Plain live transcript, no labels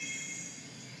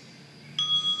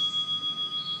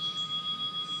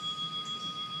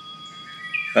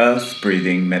Earth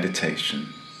breathing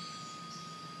meditation.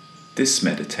 This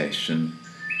meditation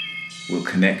will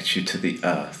connect you to the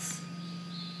earth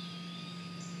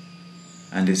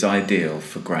and is ideal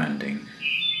for grounding.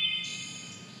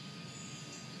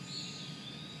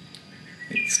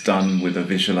 It's done with a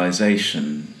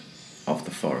visualization of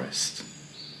the forest,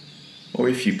 or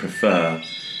if you prefer,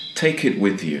 take it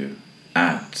with you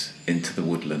out into the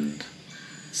woodland,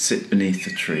 sit beneath a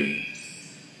tree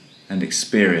and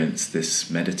experience this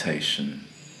meditation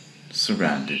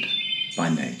surrounded by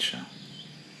nature.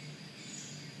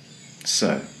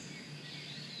 So,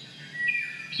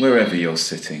 wherever you're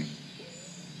sitting,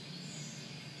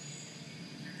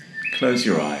 close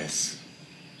your eyes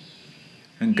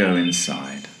and go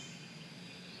inside,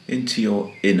 into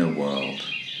your inner world,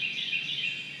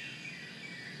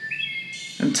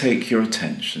 and take your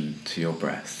attention to your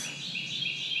breath.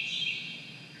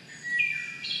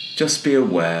 Just be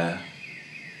aware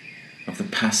of the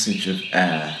passage of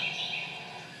air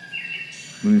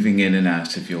moving in and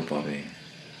out of your body.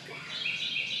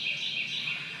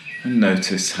 And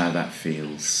notice how that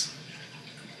feels.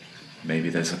 Maybe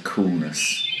there's a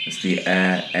coolness as the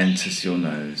air enters your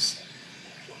nose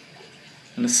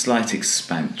and a slight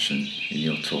expansion in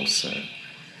your torso.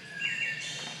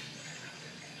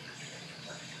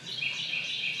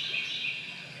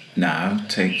 Now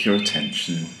take your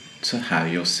attention to how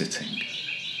you're sitting.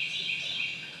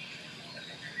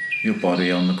 Your body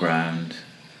on the ground,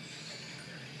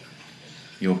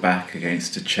 your back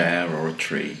against a chair or a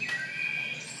tree,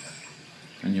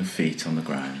 and your feet on the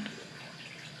ground.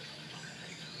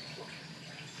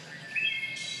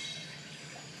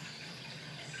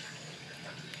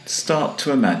 Start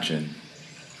to imagine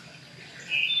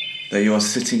that you are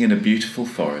sitting in a beautiful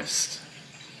forest,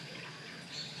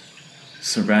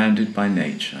 surrounded by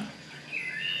nature.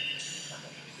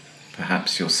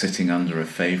 Perhaps you're sitting under a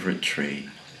favourite tree,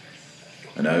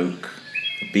 an oak,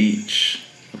 a beech,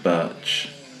 a birch.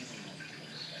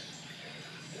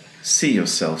 See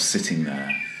yourself sitting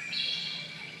there.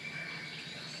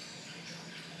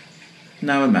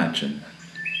 Now imagine,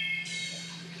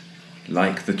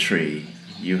 like the tree,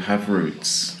 you have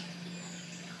roots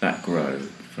that grow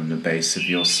from the base of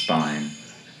your spine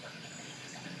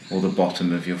or the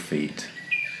bottom of your feet,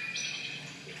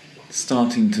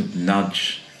 starting to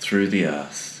nudge through the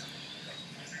earth,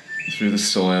 through the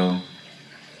soil,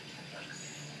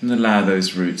 and allow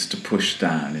those roots to push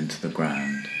down into the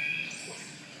ground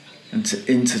and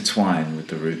to intertwine with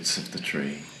the roots of the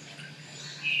tree.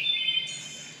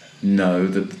 Know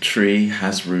that the tree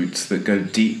has roots that go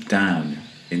deep down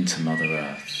into Mother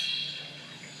Earth,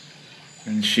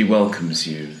 and she welcomes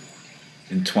you,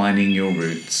 entwining your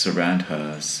roots around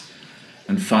hers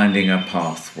and finding a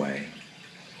pathway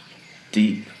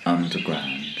deep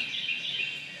underground.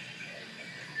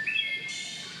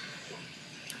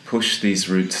 Push these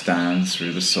roots down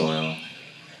through the soil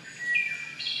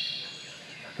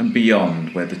and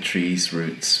beyond where the tree's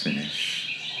roots finish.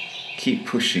 Keep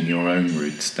pushing your own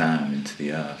roots down into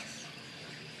the earth,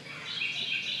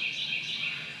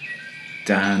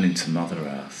 down into Mother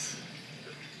Earth.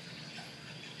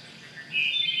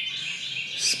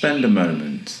 Spend a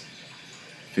moment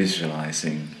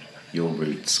visualizing your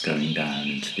roots going down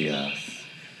into the earth.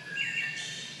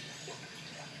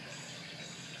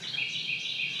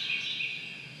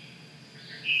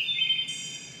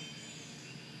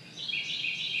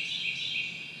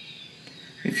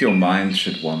 If your mind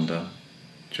should wander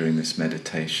during this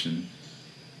meditation,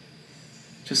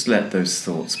 just let those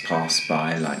thoughts pass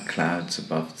by like clouds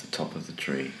above the top of the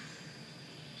tree.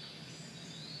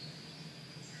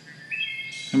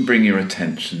 And bring your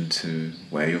attention to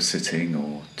where you're sitting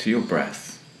or to your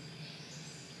breath,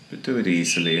 but do it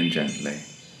easily and gently,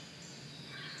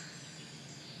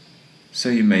 so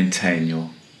you maintain your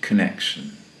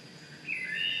connection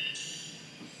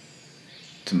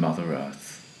to Mother Earth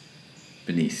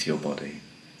beneath your body.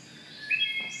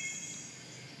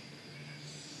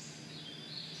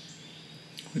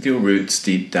 With your roots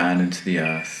deep down into the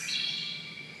earth,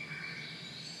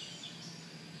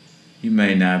 you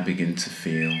may now begin to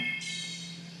feel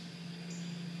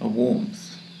a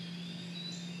warmth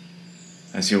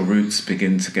as your roots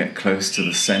begin to get close to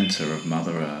the center of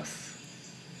Mother Earth.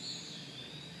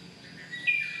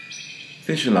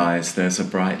 Visualize there's a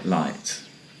bright light.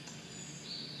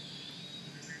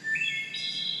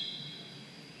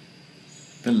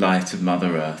 The light of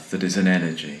Mother Earth that is an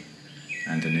energy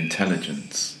and an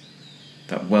intelligence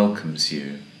that welcomes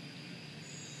you.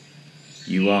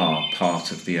 You are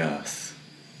part of the earth.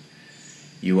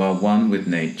 You are one with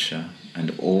nature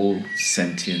and all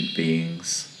sentient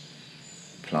beings,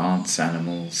 plants,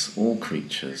 animals, all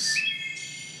creatures.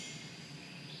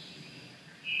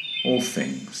 all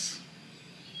things.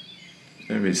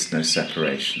 There is no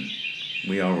separation.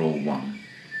 We are all one.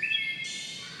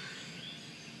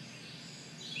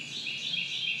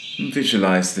 And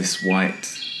visualize this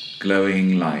white,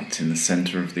 glowing light in the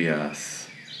center of the earth,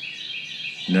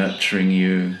 nurturing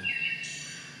you,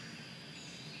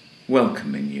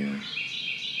 welcoming you.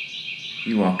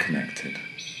 You are connected.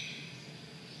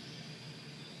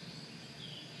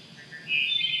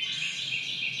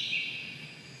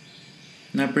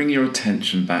 Now bring your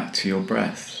attention back to your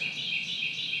breath.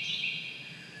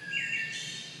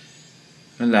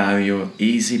 Allow your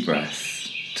easy breath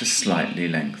to slightly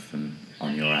lengthen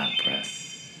on your out-breath.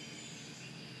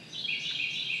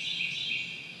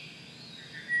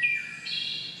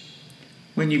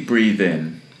 When you breathe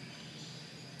in,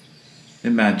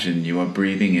 imagine you are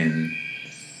breathing in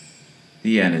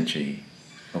the energy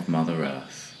of Mother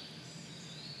Earth.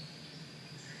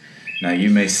 Now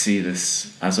you may see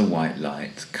this as a white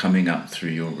light coming up through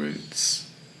your roots,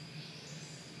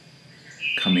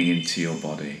 coming into your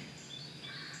body.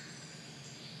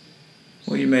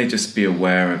 Or you may just be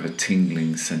aware of a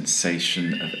tingling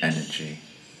sensation of energy.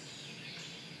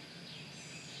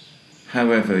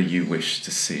 However you wish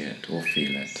to see it or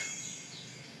feel it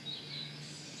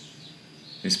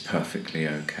is perfectly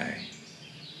okay.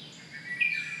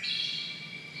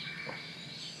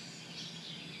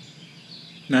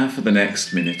 Now for the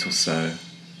next minute or so,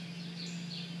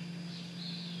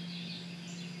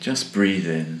 just breathe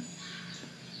in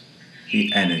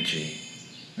the energy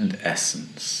and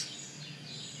essence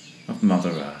of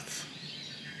Mother Earth.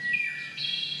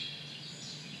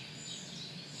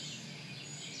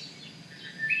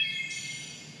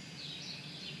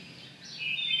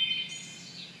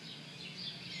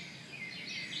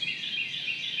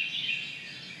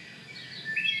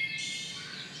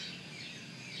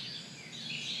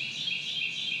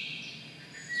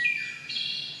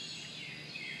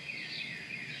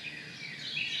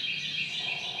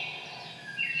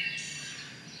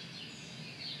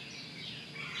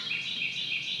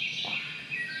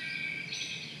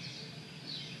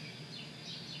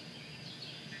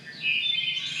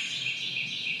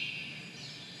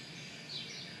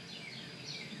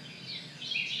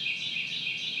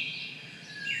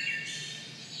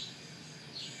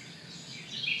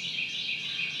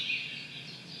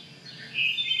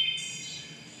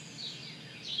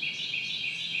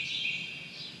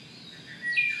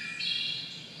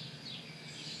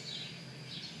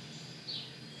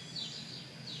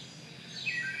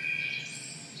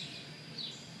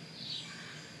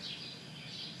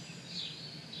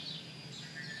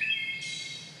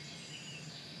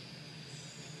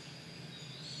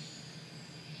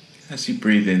 As you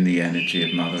breathe in the energy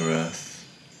of Mother Earth,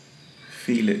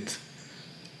 feel it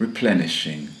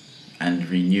replenishing and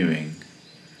renewing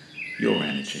your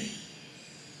energy.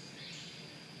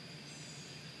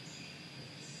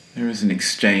 There is an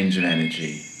exchange of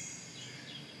energy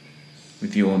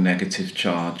with your negative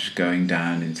charge going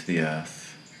down into the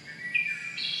earth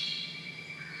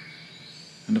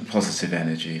and a positive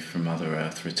energy from Mother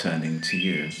Earth returning to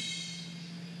you.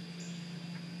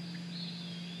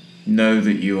 Know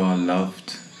that you are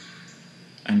loved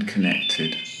and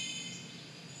connected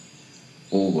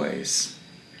always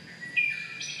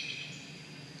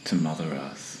to Mother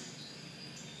Earth,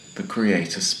 the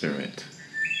Creator Spirit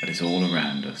that is all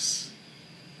around us,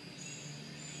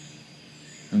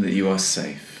 and that you are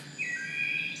safe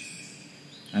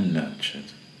and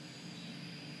nurtured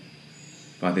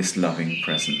by this loving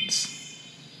presence.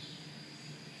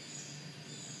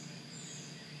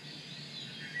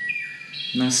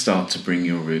 Now start to bring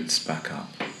your roots back up.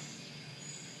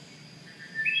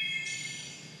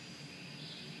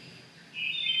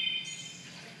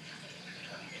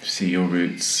 See your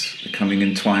roots becoming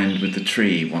entwined with the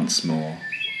tree once more.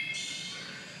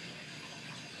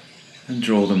 And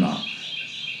draw them up,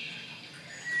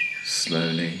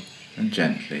 slowly and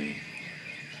gently,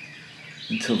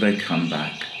 until they come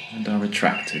back and are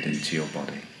attracted into your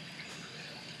body.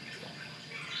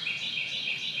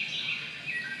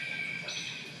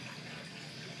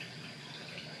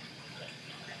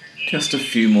 Just a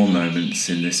few more moments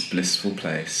in this blissful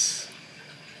place.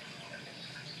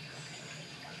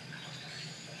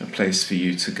 A place for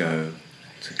you to go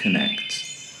to connect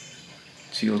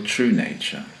to your true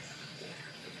nature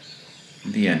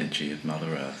and the energy of Mother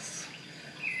Earth,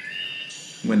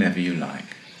 whenever you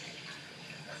like.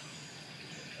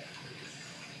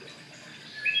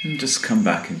 And just come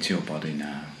back into your body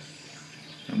now.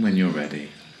 And when you're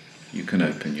ready, you can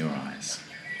open your eyes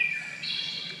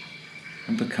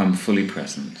and become fully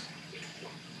present